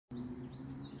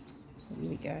Here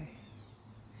we go.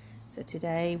 So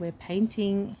today we're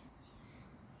painting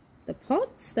the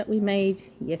pots that we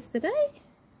made yesterday.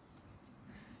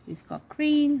 We've got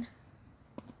green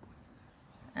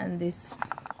and this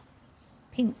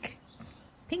pinky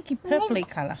purpley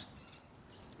colour.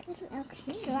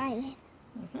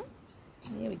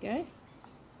 There we go.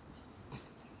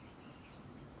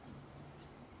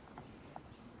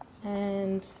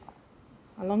 And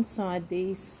alongside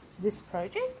this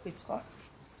project, we've got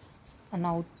an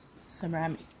old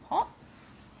ceramic pot.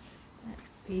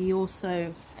 We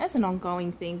also, as an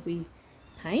ongoing thing, we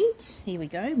paint. Here we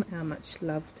go, our much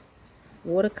loved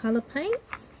watercolour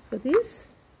paints for this.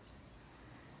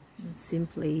 And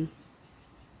simply,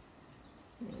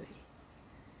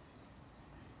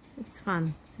 it's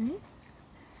fun. Eh?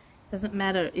 Doesn't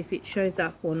matter if it shows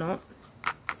up or not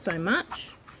so much,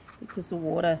 because the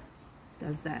water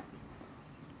does that.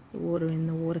 The water in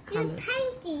the watercolours.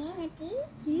 You're painting, Auntie?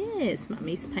 Yes,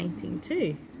 Mummy's painting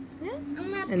too. Yeah.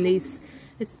 And these,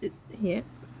 yeah.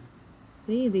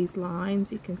 See these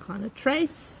lines you can kind of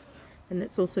trace, and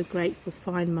it's also great for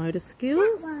fine motor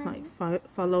skills, like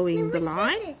following the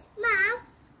line.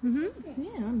 Mom.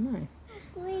 Yeah, I know.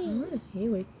 Right,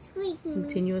 here we're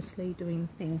continuously doing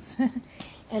things.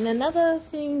 And another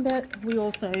thing that we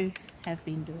also have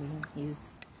been doing is,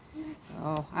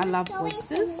 oh, I love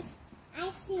oysters. I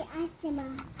see,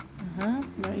 Mom.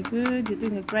 Very good. You're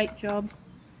doing a great job.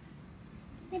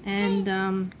 And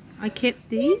I kept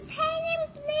these.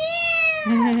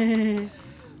 Blue.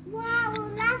 Wow,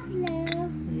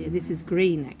 lovely. Yeah, this is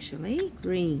green actually.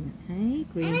 Green, hey,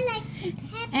 green. I like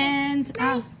pepper. And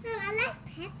I like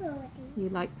pepper. You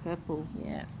like purple,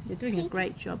 yeah. You're doing a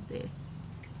great job there.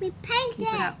 We paint Keep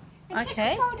it up.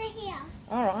 Okay. Here.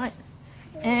 All right.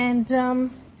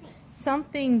 And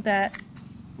something that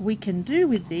we can do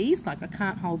with these, like I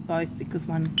can't hold both because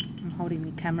I'm holding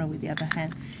the camera with the other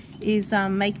hand, is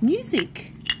make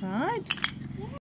music, right?